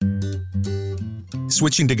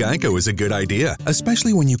Switching to Geico is a good idea,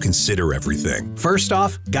 especially when you consider everything. First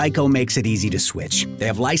off, Geico makes it easy to switch. They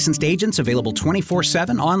have licensed agents available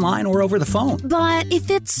 24/7 online or over the phone. But if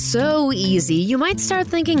it's so easy, you might start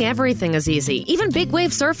thinking everything is easy, even big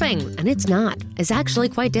wave surfing. And it's not. It's actually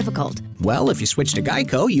quite difficult. Well, if you switch to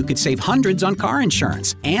Geico, you could save hundreds on car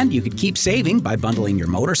insurance. And you could keep saving by bundling your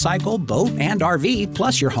motorcycle, boat, and RV,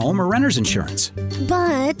 plus your home or renter's insurance.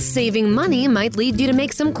 But saving money might lead you to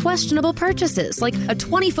make some questionable purchases, like a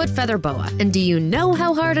 20-foot feather boa. And do you know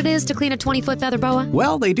how hard it is to clean a 20-foot feather boa?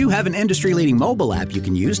 Well, they do have an industry-leading mobile app you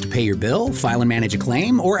can use to pay your bill, file and manage a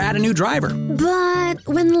claim, or add a new driver. But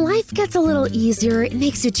when life gets a little easier, it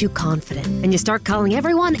makes you too confident. And you start calling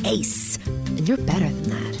everyone Ace. And you're better than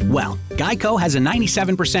that. Well, Geico has a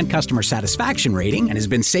 97% customer satisfaction rating and has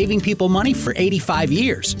been saving people money for 85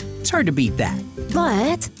 years. It's hard to beat that.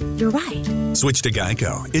 But you're right. Switch to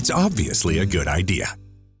Geico. It's obviously a good idea.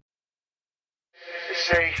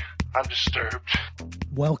 Say, I'm disturbed.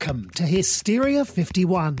 Welcome to Hysteria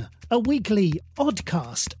 51, a weekly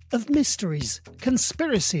oddcast of mysteries,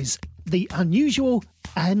 conspiracies, the unusual,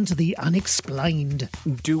 and the unexplained.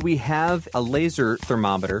 Do we have a laser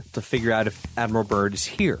thermometer to figure out if Admiral Byrd is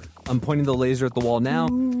here? I'm pointing the laser at the wall now.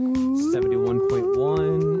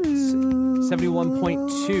 71.1,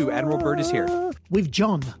 71.2. Admiral Byrd is here. With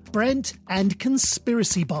John, Brent, and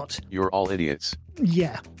Conspiracy Bot. You're all idiots.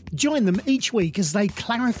 Yeah. Join them each week as they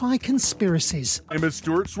clarify conspiracies. My name is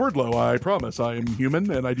Stuart Swerdlow. I promise I am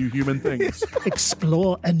human and I do human things.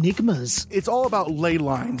 Explore enigmas. It's all about ley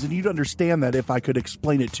lines, and you'd understand that if I could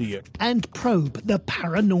explain it to you. And probe the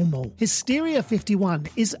paranormal. Hysteria 51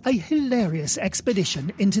 is a hilarious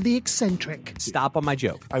expedition into the eccentric. Stop on my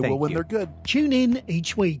joke. I will when they're good. Tune in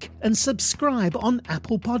each week and subscribe on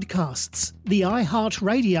Apple Podcasts, the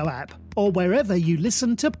iHeartRadio app, or wherever you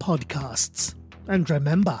listen to podcasts. And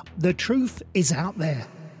remember, the truth is out there,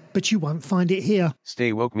 but you won't find it here.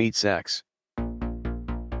 Stay woke, meet sex.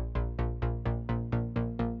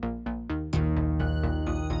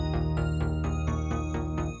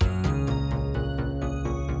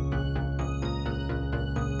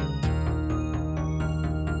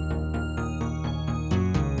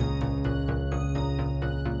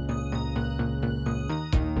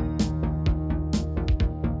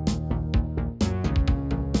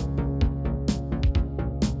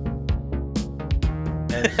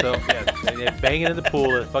 And so, yeah, and they're banging in the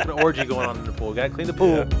pool. There's a fucking orgy going on in the pool. Gotta clean the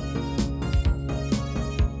pool. Yeah.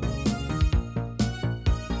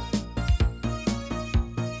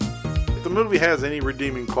 If the movie has any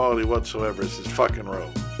redeeming quality whatsoever, it's his fucking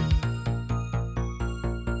robe.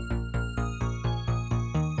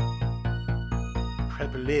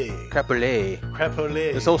 Crapulé. Crapulé.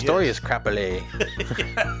 Crapulé. This whole story is crapulé.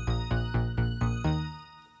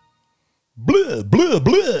 Blah, blah,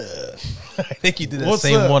 blah. I think you did the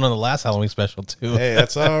same one on the last Halloween special, too. Hey,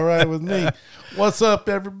 that's all right with me. What's up,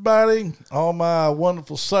 everybody? All my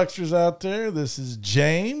wonderful sucksters out there. This is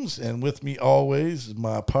James, and with me always is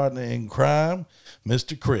my partner in crime,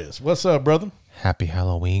 Mr. Chris. What's up, brother? Happy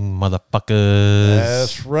Halloween, motherfuckers.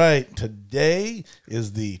 That's right. Today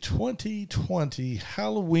is the 2020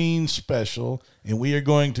 Halloween special, and we are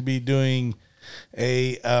going to be doing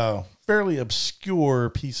a fairly obscure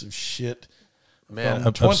piece of shit. Man,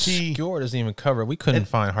 obscure doesn't even cover. We couldn't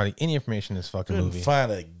find hardly any information in this fucking movie. Couldn't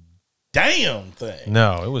find a damn thing.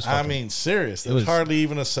 No, it was I fucking, mean, serious. There it was was hardly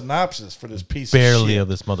even a synopsis for this piece of shit. barely of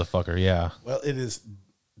this motherfucker, yeah. Well, it is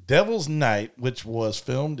Devil's Night, which was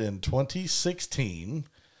filmed in 2016.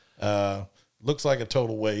 Looks like a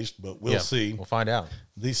total waste, but we'll see. We'll find out.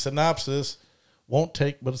 The synopsis won't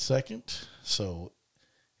take but a second, so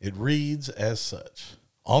it reads as such.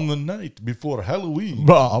 On the night before Halloween,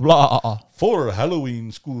 Blah, blah. 4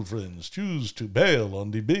 Halloween school friends choose to bail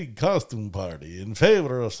on the big costume party in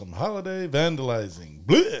favor of some holiday vandalizing.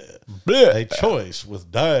 Blech. Blech. A choice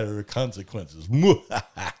with dire consequences.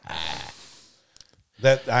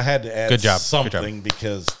 That I had to add Good job. something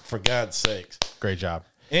because, for God's sakes. Great job.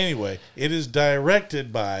 Anyway, it is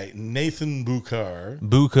directed by Nathan Bukhar.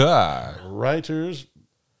 Writers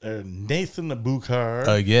Nathan Bukhar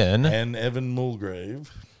again and Evan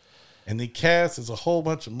Mulgrave. And the cast is a whole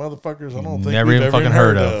bunch of motherfuckers I don't think never we've even ever fucking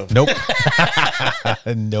heard of. Nope.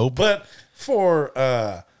 Nope. But for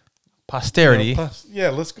posterity,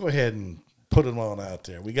 let's go ahead and put them on out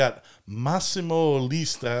there. We got Massimo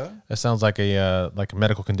Lista. That sounds like a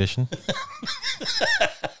medical condition.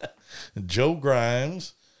 Joe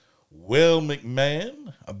Grimes, Will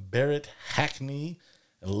McMahon, Barrett Hackney,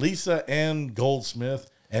 Lisa Ann Goldsmith,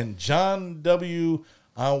 and John W.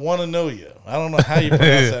 I want to know you. I don't know how you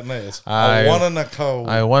pronounce that name. I want to know.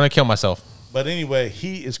 I want to kill myself. But anyway,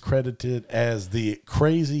 he is credited as the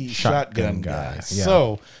crazy shotgun guy. Yeah.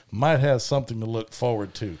 So might have something to look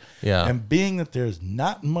forward to. Yeah. And being that there's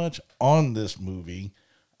not much on this movie,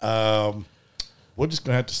 we're just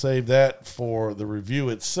going to have to save that for the review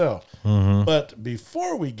itself. Mm-hmm. But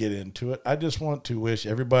before we get into it, I just want to wish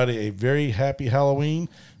everybody a very happy Halloween.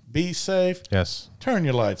 Be safe. Yes. Turn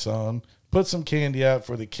your lights on. Put some candy out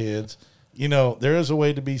for the kids. You know, there is a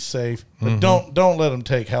way to be safe, but don't let them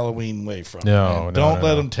take Halloween away from you. No, Don't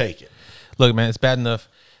let them take it. Look, man, it's bad enough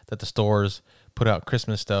that the stores put out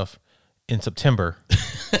Christmas stuff in September.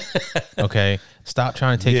 Okay? Stop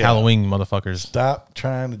trying to take Halloween, motherfuckers. Stop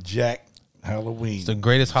trying to jack Halloween. It's the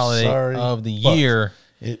greatest holiday of the year.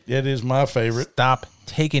 It is my favorite. Stop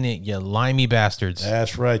taking it, you limey bastards.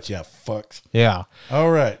 That's right, you fucks. Yeah.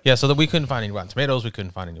 All right. Yeah, so that we couldn't find any Rotten Tomatoes, we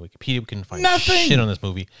couldn't find any Wikipedia, we couldn't find nothing shit on this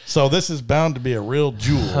movie. So this is bound to be a real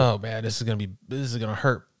jewel. Oh man, this is gonna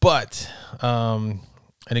hurt. But and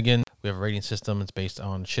again, we have a rating system. It's based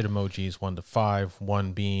on shit emojis, 1 to 5,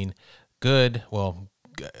 1 being good, well,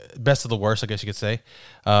 best of the worst, I guess you could say.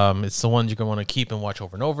 It's the ones you're gonna want to keep and watch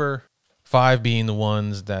over and over. 5 being the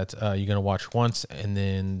ones that you're going to watch once and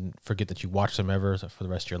then forget that you watched them ever for the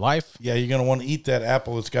rest of your life. Yeah, you're going to want to eat that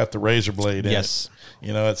apple that's got the razor blade in it. Yes.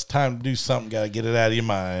 You know, it's time to do something. Got to get it out of your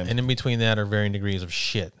mind. And in between that are varying degrees of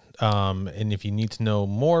shit. And if you need to know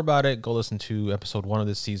more about it, go listen to episode 1 of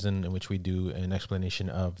this season in which we do an explanation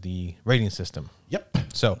of the rating system. Yep.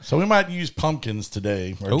 So we might use pumpkins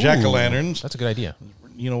today or jack-o'-lanterns. That's a good idea.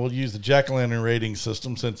 You know, we'll use the jack-o'-lantern rating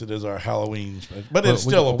system since it is our Halloween, but it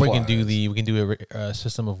still applies. We can do a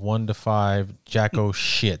system of 1 to 5 jacko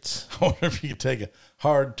shits. I wonder if you could take a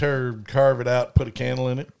hard turd, carve it out, put a candle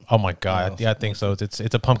in it. Oh my god! Yeah, I think so. It's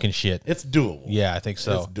a pumpkin shit. It's doable. Yeah, I think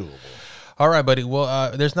so. It's doable. All right, buddy.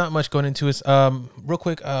 Well, there's not much going into it. Real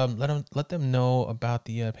quick, let them know about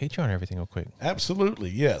the Patreon and everything real quick.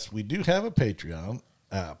 Absolutely, yes. We do have a Patreon.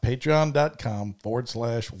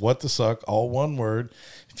 Patreon.com/whatthesuck, all one word.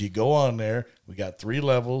 If you go on there, we got 3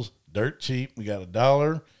 levels, dirt cheap. We got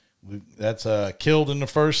 $1. That's killed in the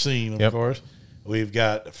first scene, of course. We've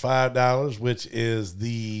got $5, which is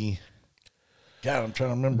the, God, I'm trying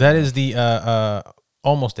to remember. That is the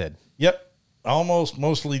Almost Dead. Yep.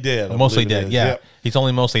 Mostly dead. Mostly dead, yeah. Yep. He's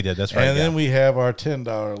only mostly dead, that's right. And then we have our $10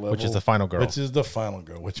 level. Which is the final girl.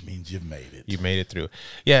 Which means you've made it. You've made it through.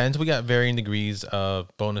 Yeah, and so we got varying degrees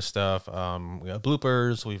of bonus stuff. We got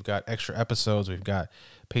bloopers, we've got extra episodes, we've got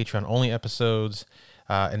Patreon-only episodes.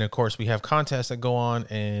 And, of course, we have contests that go on,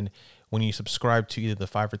 and when you subscribe to either the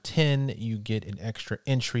 5 or 10, you get an extra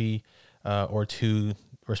entry or 2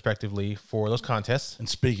 respectively for those contests. And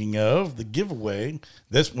speaking of the giveaway,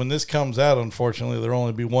 when this comes out, unfortunately, there'll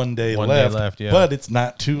only be 1 day left. 1 day left, yeah. But it's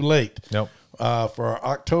not too late. Nope. For our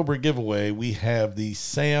October giveaway, we have the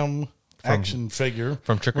Sam action figure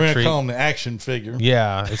from Trick or We're Treat. gonna call him the action figure.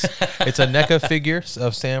 Yeah, it's a NECA figure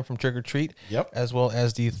of Sam from Trick or Treat. Yep. As well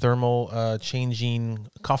as the thermal changing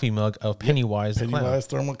coffee mug of Pennywise. Pennywise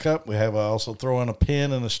thermal cup. We have also throw in a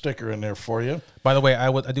pin and a sticker in there for you. By the way, I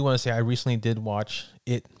do want to say I recently did watch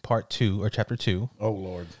It Part 2 or Chapter 2. Oh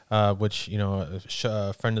Lord. Which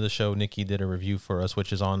a friend of the show, Nikki, did a review for us,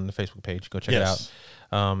 which is on the Facebook page. Go check it out.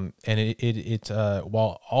 And it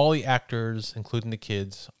while all the actors, including the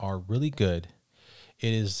kids, are really good,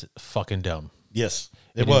 it is fucking dumb. Yes,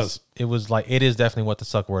 it was. It was like, it is definitely what the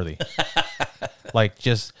suck worthy. Like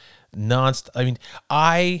just non-stop. I mean,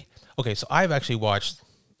 so I've actually watched,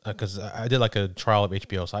 because I did like a trial of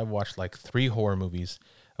HBO, so I've watched like 3 horror movies,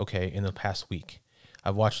 in the past week.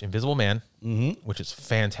 I've watched Invisible Man, which is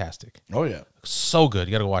fantastic. Oh yeah. So good.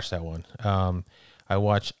 You got to go watch that one. I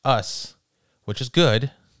watched Us, which is good.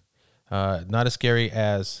 Not as scary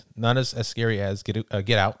as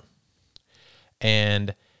Get Out.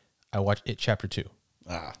 And I watched It Chapter 2.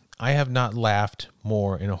 I have not laughed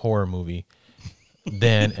more in a horror movie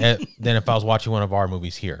than if I was watching one of our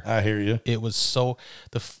movies here. I hear you. It was so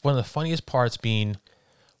one of the funniest parts being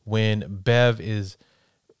when Bev is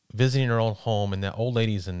visiting her own home and that old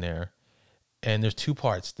lady's in there. And there's 2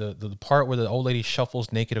 parts. The part where the old lady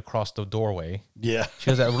shuffles naked across the doorway. Yeah. She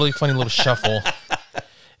has that really funny little shuffle,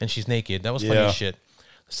 and she's naked. That was funny as shit.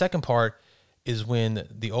 The second part is when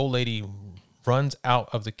the old lady runs out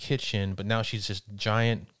of the kitchen, but now she's this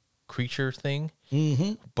giant creature thing.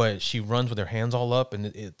 Mm-hmm. But she runs with her hands all up, and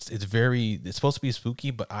it's supposed to be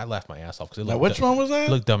spooky, but I laughed my ass off because which one was that?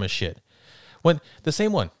 It looked dumb as shit. The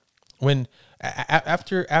same one. When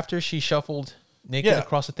after she shuffled naked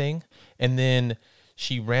across the thing, and then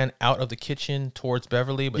she ran out of the kitchen towards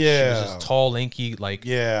Beverly, but she was this tall, lanky, like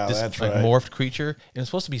this that's like right. morphed creature. And it's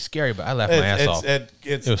supposed to be scary, but I laughed my ass off. It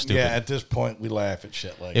was stupid. Yeah, at this point, we laugh at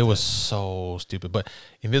shit like that. It was so stupid. But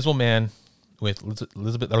Invisible Man with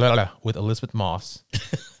Elizabeth Moss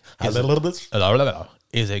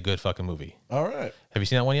is a good fucking movie. All right. Have you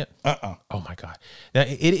seen that one yet? Oh my god. Now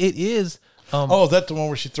it is. Is that the one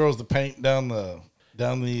where she throws the paint down the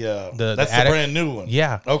that's the attic? brand new one.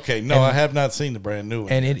 Yeah. Okay. No, I have not seen the brand new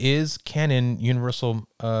one. And it is canon Universal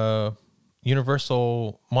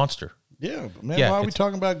monster. Yeah, but man, Yeah, why are we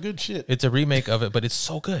talking about good shit? It's a remake of it, but it's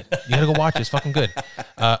so good. You gotta go watch it. It's fucking good.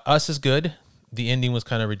 Us is good. The ending was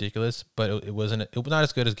kind of ridiculous, but it was not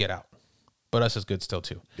as good as Get Out. But Us is good still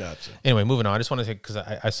too. Gotcha. Anyway, moving on. I just want to say, because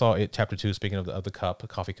I saw it, chapter 2, speaking of the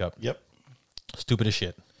coffee cup. Yep. Stupid as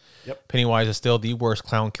shit. Yep. Pennywise is still the worst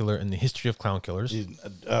clown killer in the history of clown killers. It's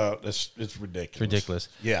ridiculous. It's ridiculous.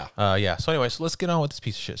 Yeah. Yeah. So anyway, so let's get on with this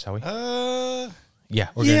piece of shit, shall we? Yeah.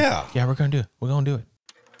 We're gonna do it. We're gonna do it.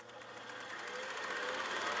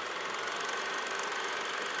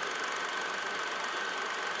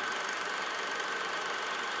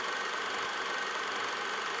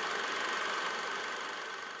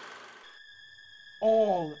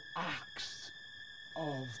 All acts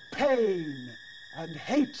of pain and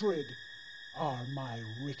hatred are my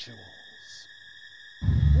rituals.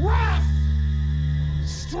 Wrath,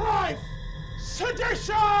 strife,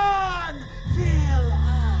 sedition! Fill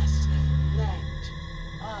us, let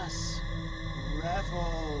us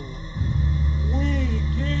revel. We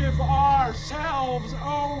give ourselves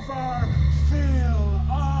over. Fill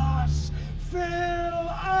us, fill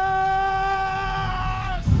us!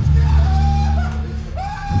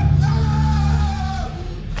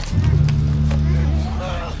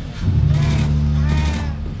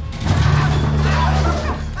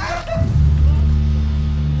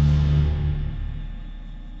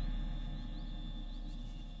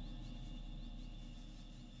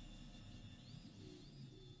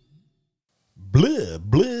 Blah,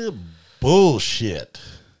 blah, bullshit.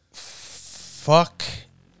 Fuck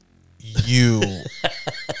you.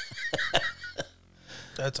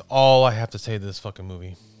 That's all I have to say to this fucking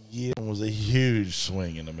movie. Yeah, it was a huge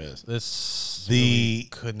swing and a miss. This movie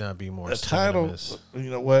could not be more. The title, you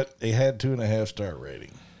know what? They had 2.5-star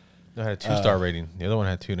rating. They had a 2-star rating. The other one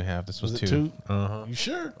had 2.5. This was 2. 2? Uh-huh. You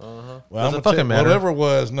sure? Well, doesn't fucking matter. Whatever it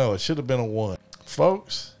was, no, it should have been a 1.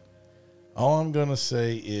 Folks, all I'm going to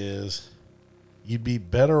say is you'd be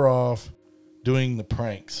better off doing the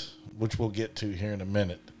pranks, which we'll get to here in a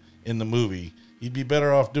minute, in the movie. You'd be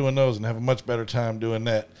better off doing those and have a much better time doing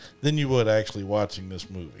that than you would actually watching this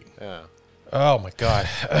movie. Yeah. Oh, my God.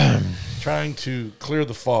 Trying to clear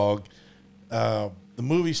the fog. The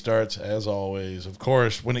movie starts, as always, of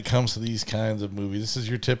course, when it comes to these kinds of movies. This is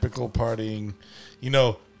your typical partying,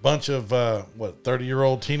 bunch of,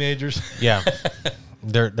 30-year-old teenagers? Yeah.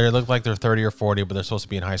 They look like they're 30 or 40, but they're supposed to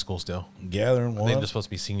be in high school still. Gathering one. They're supposed to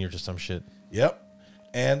be seniors or some shit. Yep.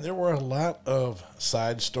 And there were a lot of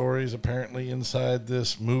side stories apparently inside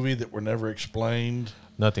this movie that were never explained.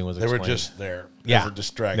 Nothing was explained. They were just there as a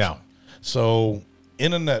distraction. Yeah. So,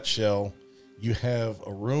 in a nutshell, you have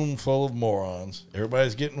a room full of morons.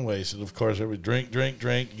 Everybody's getting wasted. Of course, everybody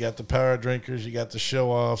drink. You got the power drinkers. You got the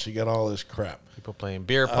show-offs. You got all this crap. People playing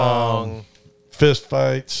beer pong. Fist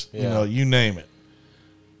fights. Yeah. You name it.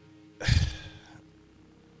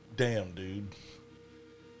 Damn, dude.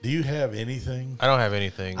 Do you have anything? I don't have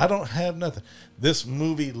anything. I don't have nothing. This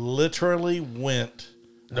movie literally went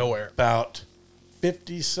nowhere. About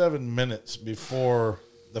 57 minutes before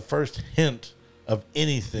the first hint of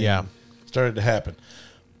anything started to happen.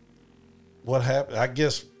 What happened? I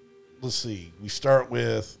guess, let's see. We start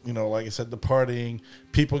with, like I said, the partying.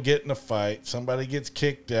 People get in a fight. Somebody gets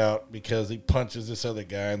kicked out because he punches this other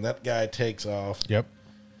guy, and that guy takes off. Yep.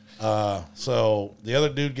 So the other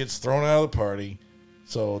dude gets thrown out of the party.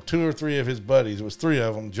 So 2 or 3 of his buddies, it was 3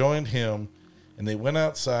 of them, joined him, and they went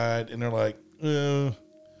outside, and they're like, what are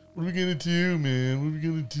we going to do, man? What are we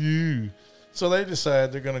going to do? So they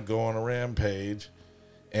decide they're going to go on a rampage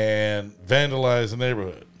and vandalize the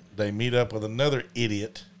neighborhood. They meet up with another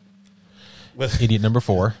idiot. Idiot number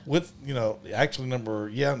 4. With, actually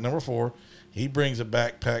number 4. He brings a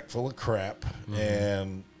backpack full of crap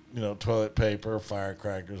and, toilet paper,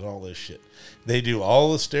 firecrackers, all this shit. They do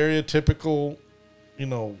all the stereotypical,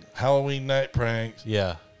 Halloween night pranks.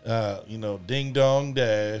 Yeah. Ding dong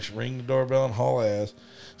dash, ring the doorbell and haul ass,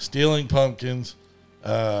 stealing pumpkins,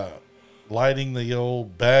 lighting the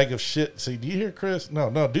old bag of shit. See, do you hear Chris? No,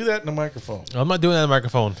 do that in the microphone. I'm not doing that in the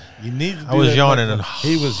microphone. You need to do I was that yawning.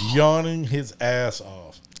 He was yawning his ass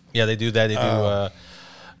off. Yeah, they do that. They do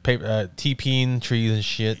paper, TPing trees and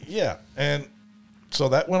shit. Yeah, and so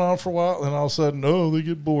that went on for a while, and all of a sudden, they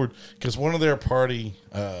get bored because one of their party,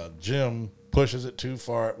 Jim, pushes it too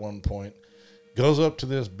far at one point, goes up to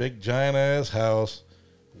this big giant ass house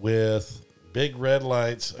with big red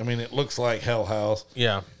lights. I mean, it looks like Hell House.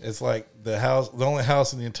 Yeah, it's like the only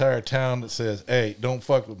house in the entire town that says, "Hey, don't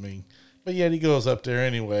fuck with me." But yet he goes up there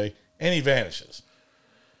anyway, and he vanishes.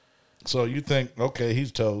 So you think, okay,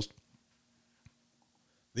 he's toast.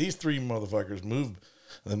 These three motherfuckers move,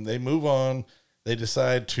 and they move on. They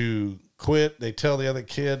decide to quit. They tell the other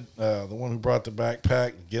kid, the one who brought the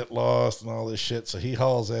backpack, get lost and all this shit. So he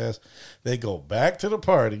hauls ass. They go back to the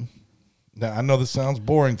party. Now, I know this sounds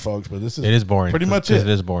boring, folks, but it is boring. Pretty much It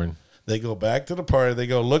is boring. They go back to the party. They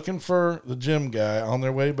go looking for the gym guy on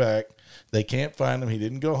their way back. They can't find him. He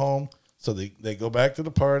didn't go home. So they go back to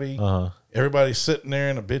the party. Everybody's sitting there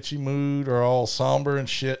in a bitchy mood or all somber and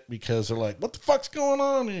shit because they're like, what the fuck's going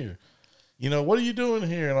on here? What are you doing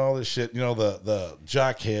here and all this shit? The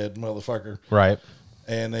jockhead motherfucker. Right.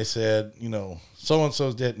 And they said,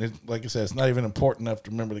 so-and-so's dead. And like I said, it's not even important enough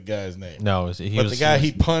to remember the guy's name. No. The guy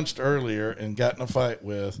he punched earlier and got in a fight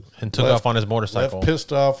with. And took off on his motorcycle. Left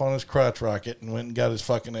pissed off on his crotch rocket and went and got his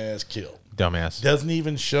fucking ass killed. Dumbass. Doesn't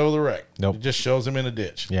even show the wreck. Nope. It just shows him in a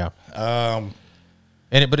ditch. Yeah.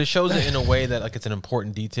 But it shows it in a way that like it's an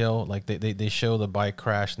important detail. Like they show the bike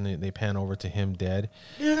crash and they pan over to him dead.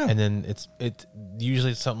 Yeah. And then it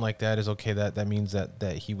usually something like that is okay. That means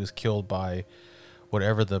that he was killed by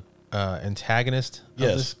whatever the antagonist of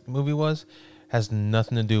this movie was. Has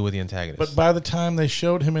nothing to do with the antagonist. But by the time they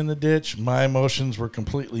showed him in the ditch, my emotions were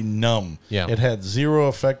completely numb. Yeah. It had zero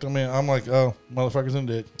effect on me. I'm like, oh, motherfucker's in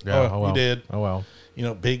the ditch. Yeah, oh well. He did. Oh, well.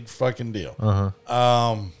 Big fucking deal.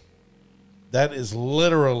 Uh-huh. That is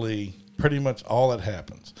literally pretty much all that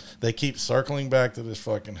happens. They keep circling back to this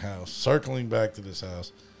fucking house, circling back to this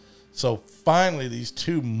house. So finally, these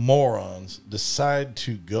two morons decide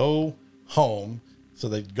to go home. So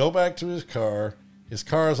they go back to his car. His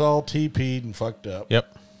car is all TP'd and fucked up.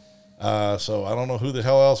 Yep. So I don't know who the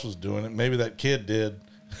hell else was doing it. Maybe that kid did.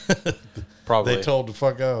 Probably. They told to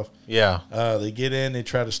fuck off. Yeah. They get in. They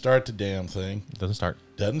try to start the damn thing. Doesn't start.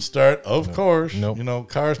 Doesn't start. Of course. Nope.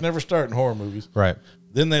 Cars never start in horror movies. Right.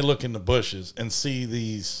 Then they look in the bushes and see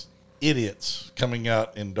these idiots coming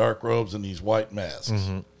out in dark robes and these white masks.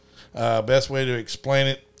 Mm-hmm. Best way to explain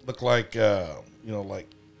it, look like, like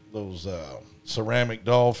those ceramic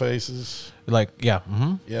doll faces. Like, yeah.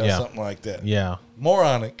 Mm-hmm. Yeah, something like that. Yeah.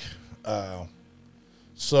 Moronic.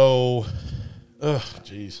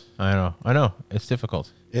 Jeez. I know. It's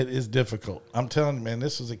difficult. It is difficult. I'm telling you, man,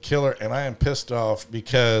 this is a killer, and I am pissed off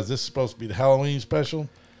because this is supposed to be the Halloween special.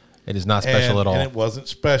 It is not special at all. And it wasn't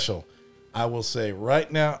special. I will say right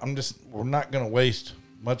now, we're not going to waste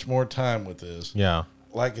much more time with this. Yeah.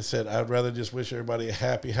 Like I said, I'd rather just wish everybody a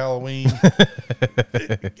happy Halloween.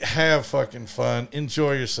 Have fucking fun.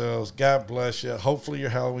 Enjoy yourselves. God bless you. Hopefully your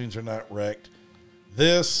Halloweens are not wrecked.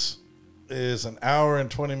 This is an hour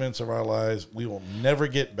and 20 minutes of our lives we will never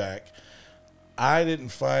get back. I didn't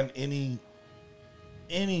find any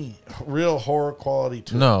real horror quality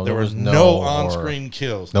to it. There was no on-screen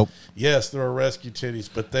kills. Nope. Yes, there were rescue titties,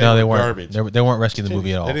 but they were garbage. They weren't rescuing the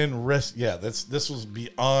movie at all. They didn't rescue. Yeah, this was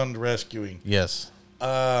beyond rescuing. Yes.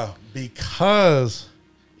 Because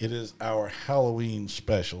it is our Halloween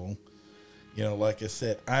special. Like I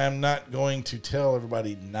said, I am not going to tell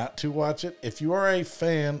everybody not to watch it. If you are a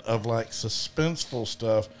fan of like suspenseful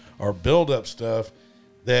stuff or build-up stuff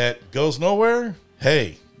that goes nowhere,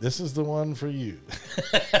 hey, this is the one for you.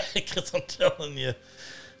 Because I'm telling you,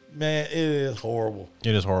 man, it is horrible.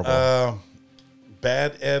 It is horrible.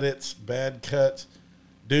 Bad edits, bad cuts.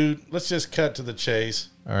 Dude, let's just cut to the chase.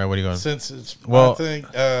 All right, what are you going? Since it's my thing,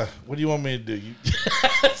 what do you want me to do?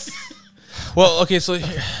 Well, okay, so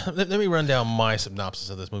let me run down my synopsis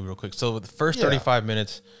of this movie real quick. So the first 35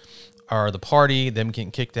 minutes are the party, them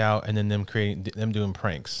getting kicked out, and then them doing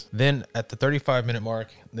pranks. Then at the 35-minute mark,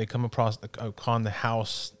 they come upon the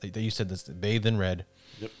house that you said that's bathed in red.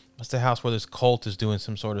 Yep. That's the house where this cult is doing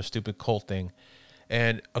some sort of stupid cult thing.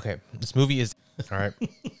 And okay, this movie is all right.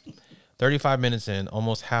 35 minutes in,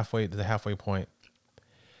 almost halfway to the halfway point.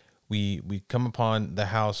 We come upon the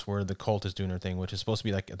house where the cult is doing their thing, which is supposed to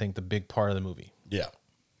be like I think the big part of the movie. Yeah.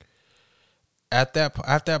 At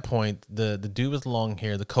that point, the dude with long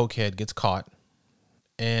hair, the cokehead, gets caught,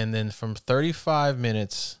 and then from 35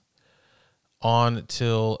 minutes on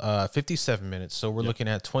till 57 minutes, so we're looking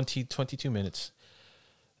at 22 minutes.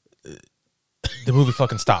 The movie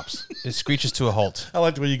fucking stops. It screeches to a halt. I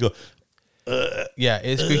like the way you go. Yeah,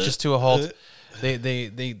 it screeches to a halt.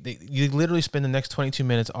 You literally spend the next 22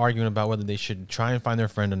 minutes arguing about whether they should try and find their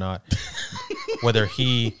friend or not, whether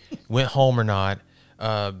he went home or not.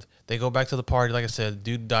 They go back to the party. Like I said,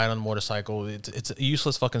 dude died on a motorcycle. It's a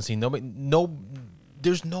useless fucking scene.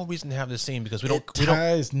 There's no reason to have this scene because we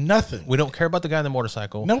don't nothing. We don't care about the guy on the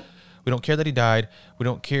motorcycle. Nope. We don't care that he died. We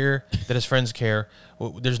don't care that his friends care.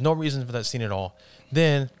 There's no reason for that scene at all.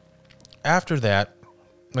 Then after that,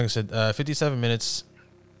 like I said, 57 minutes.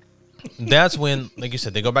 That's when, like you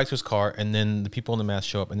said, they go back to his car, and then the people in the mask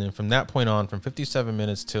show up, and then from that point on, from 57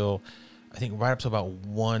 minutes till I think right up to about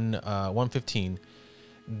 1:15,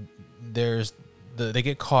 they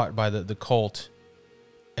get caught by the cult,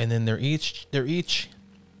 and then they're each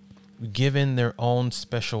given their own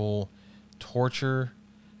special torture,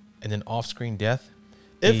 and then off-screen death.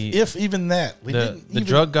 If even that, the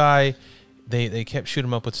drug guy. They kept shooting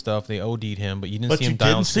him up with stuff. They OD'd him, but you didn't see him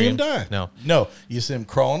die on screen. No. You see him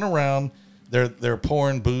crawling around. They're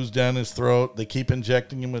pouring booze down his throat. They keep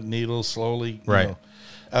injecting him with needles slowly. Right.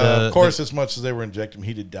 Of course, as much as they were injecting him,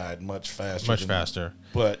 he'd have died much faster.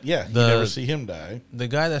 But yeah, you never see him die. The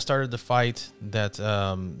guy that started the fight that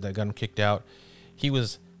got him kicked out, he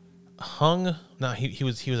was hung. No, he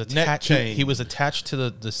was attached. He was attached to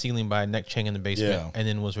the ceiling by a neck chain in the basement, and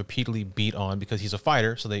then was repeatedly beat on because he's a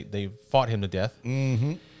fighter. So they fought him to death.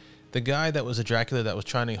 Mm-hmm. The guy that was a Dracula that was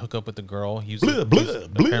trying to hook up with the girl, he was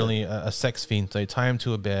apparently a sex fiend. So they tie him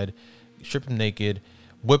to a bed, strip him naked,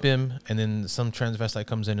 whip him, and then some transvestite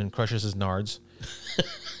comes in and crushes his nards.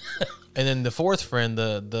 And then the fourth friend,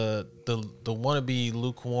 the wannabe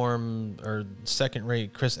lukewarm or second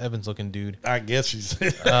rate Chris Evans looking dude, I guess he's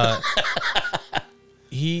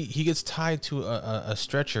he gets tied to a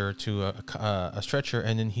stretcher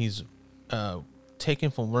and then he's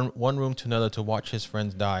taken from one room to another to watch his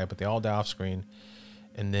friends die, but they all die off screen,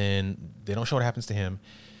 and then they don't show what happens to him.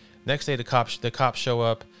 Next day, the cops show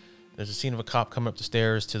up. There's a scene of a cop coming up the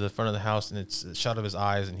stairs to the front of the house, and it's a shot of his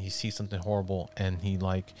eyes, and he sees something horrible, and he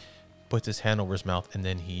puts his hand over his mouth, and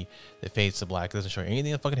then it fades to black. It doesn't show you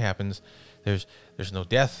anything that fucking happens. There's no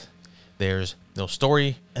death. There's no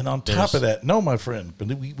story. And on top of that, no, my friend, but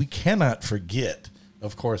we cannot forget,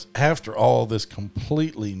 of course, after all this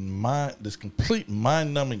complete mind-numbing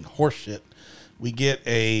horseshit, we get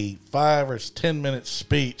a 5 or 10 minute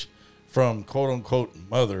speech from quote-unquote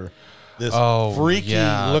mother. This freaky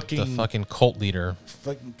looking the fucking cult leader.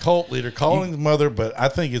 Fucking cult leader calling his mother, but I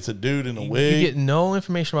think it's a dude in a wig. You get no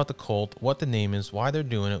information about the cult, what the name is, why they're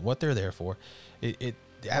doing it, what they're there for. It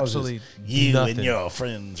absolutely you nothing. and your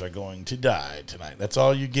friends are going to die tonight. That's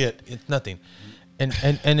all you get. It's nothing.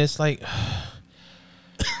 And it's like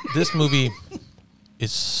this movie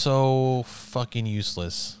is so fucking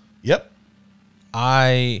useless. Yep.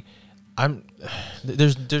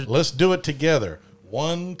 There's let's do it together.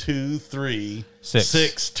 1, 2, 3,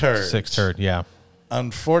 6 turds. 6 turd, yeah.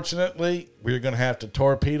 Unfortunately, we're going to have to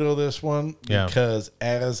torpedo this one because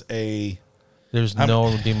there's no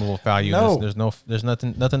redeemable value. No. There's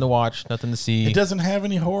nothing to watch, nothing to see. It doesn't have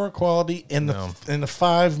any horror quality in the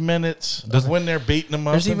 5 minutes of when they're beating them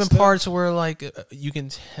up. There's even parts where you can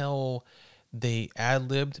tell they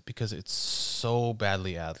ad-libbed because it's so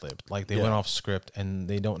badly ad-libbed. Like they went off script and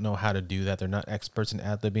they don't know how to do that. They're not experts in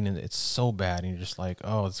ad-libbing, and it's so bad. And you're just like,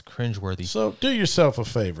 oh, it's cringeworthy. So do yourself a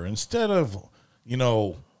favor. Instead of,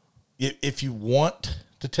 if you want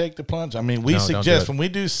to take the plunge, I mean, we suggest when we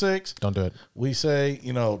do 6, don't do it. We say,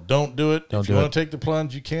 don't do it. If you want to take the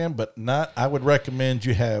plunge, you can, but not. I would recommend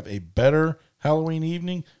you have a better Halloween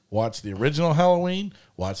evening. Watch the original Halloween.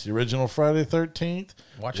 Watch the original Friday the 13th.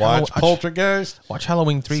 Watch Poltergeist. Watch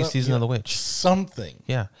Halloween 3 Season of the Witch. Something.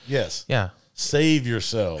 Yeah. Yes. Yeah. Save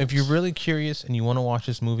yourself. If you're really curious and you want to watch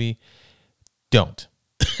this movie, don't.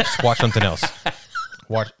 Just watch something else.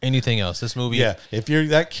 Watch anything else. This movie. Yeah. If you're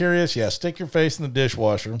that curious, stick your face in the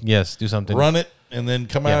dishwasher. Yes. Do something. Run it and then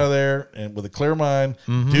come out of there and with a clear mind.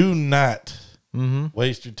 Mm-hmm. Do not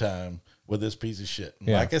waste your time with this piece of shit.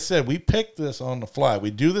 Like I said, we picked this on the fly.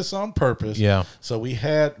 We do this on purpose. Yeah. So we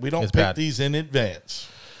don't pick these in advance.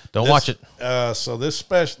 Don't watch it. So this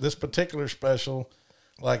particular special,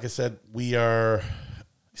 like I said, we are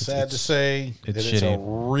sad to say it's a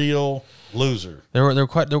real loser. There were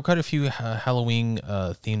quite a few Halloween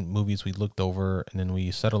themed movies we looked over, and then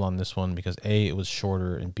we settled on this one because A, it was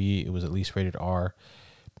shorter, and B, it was at least rated R.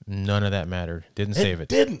 None of that mattered. Didn't save it.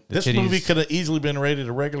 Didn't. This movie could have easily been rated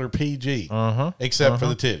a regular PG, except for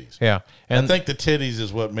the titties. Yeah, and I think the titties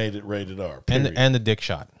is what made it rated R. And the dick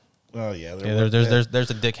shot. Oh yeah, there's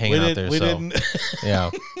a dick hanging out there. Yeah.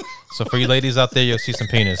 So for you ladies out there, you'll see some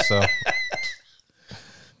penis. So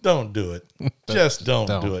don't do it. Just don't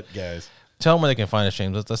do it, guys. Tell them where they can find us,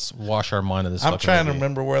 James. Let's wash our mind of this. I'm trying to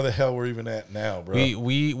remember where the hell we're even at now, bro.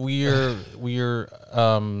 We are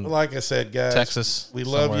like I said, guys, Texas. We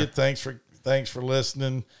love you. Thanks for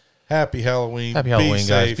listening. Happy Halloween. Happy Halloween,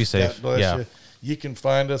 guys. Be safe. God bless Yeah. you. You can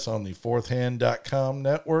find us on the fourthhand.com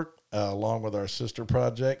network, along with our sister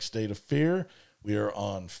project, State of Fear. We are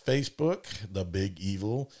on Facebook, The Big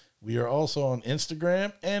Evil. We are also on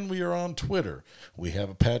Instagram, and we are on Twitter. We have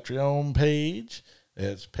a Patreon page.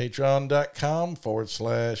 It's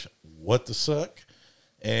patreon.com/whatthesuck.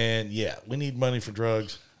 And yeah, we need money for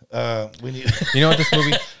drugs. We need. You know what this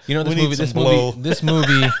movie? You know this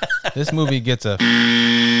movie. This movie gets a.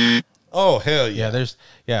 Oh hell yeah!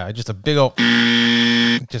 Yeah, just a big old.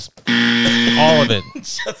 Just all of it.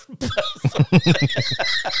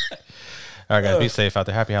 All right, guys, be safe out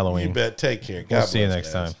there. Happy Halloween. You bet. Take care. We'll see you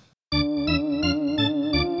next time.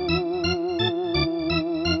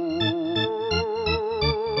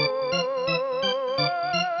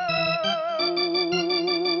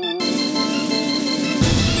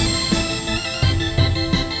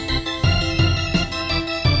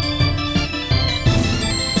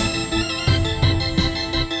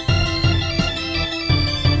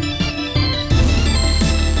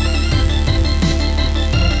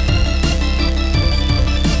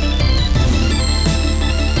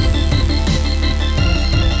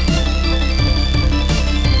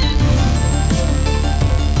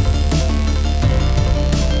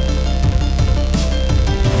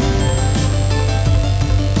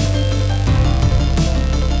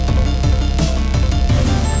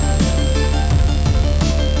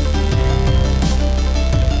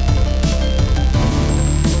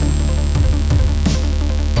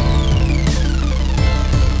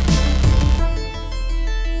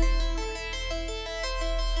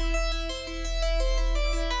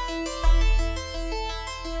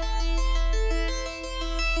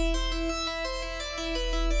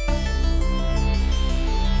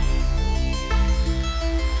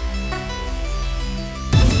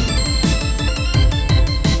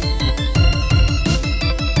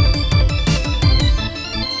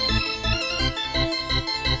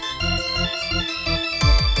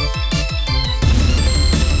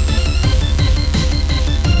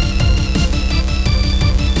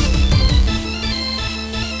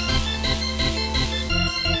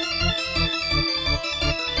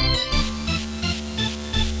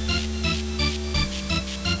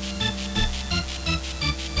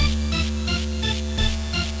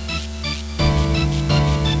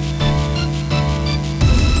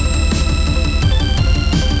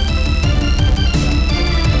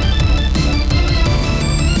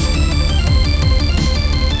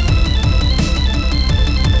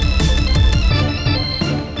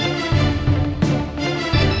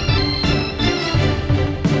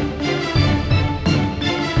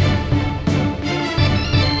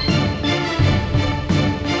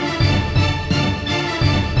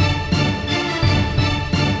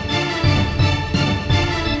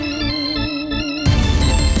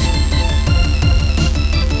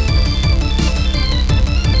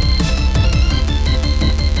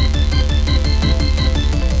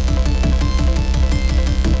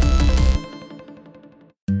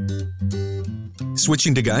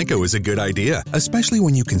 Switching to Geico is a good idea, especially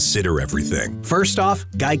when you consider everything. First off,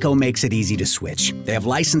 Geico makes it easy to switch. They have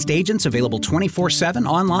licensed agents available 24/7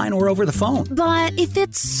 online or over the phone. But if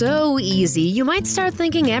it's so easy, you might start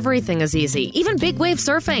thinking everything is easy, even big wave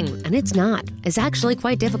surfing. And it's not. It's actually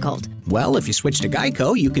quite difficult. Well, if you switch to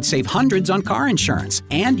Geico, you could save hundreds on car insurance.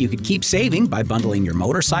 And you could keep saving by bundling your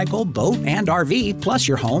motorcycle, boat, and RV, plus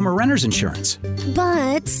your home or renter's insurance.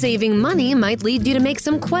 But saving money might lead you to make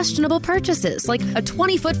some questionable purchases, like a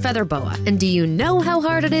 20-foot feather boa. And do you know how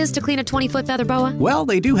hard it is to clean a 20-foot feather boa? Well,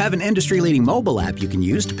 they do have an industry-leading mobile app you can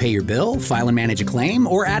use to pay your bill, file and manage a claim,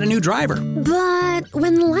 or add a new driver. But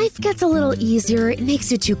when life gets a little easier, it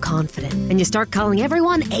makes you too confident, and you start calling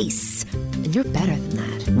everyone Ace. And you're better than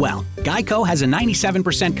that. Well, Geico has a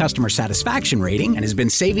 97% customer satisfaction rating and has been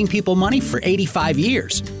saving people money for 85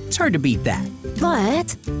 years. It's hard to beat that.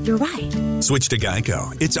 But you're right. Switch to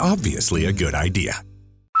Geico. It's obviously a good idea.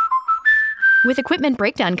 With equipment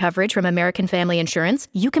breakdown coverage from American Family Insurance,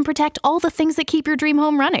 you can protect all the things that keep your dream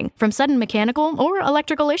home running, from sudden mechanical or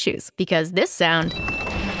electrical issues. Because this sound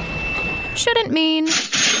shouldn't mean...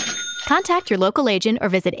 Contact your local agent or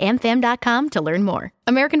visit amfam.com to learn more.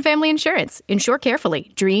 American Family Insurance. Insure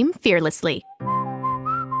carefully. Dream fearlessly.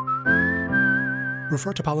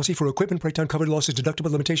 Refer to policy for equipment breakdown covered losses, deductible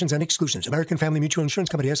limitations, and exclusions. American Family Mutual Insurance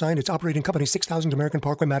Company, SI, and its operating company, 6000 American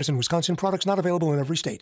Parkway, Madison, Wisconsin. Products not available in every state.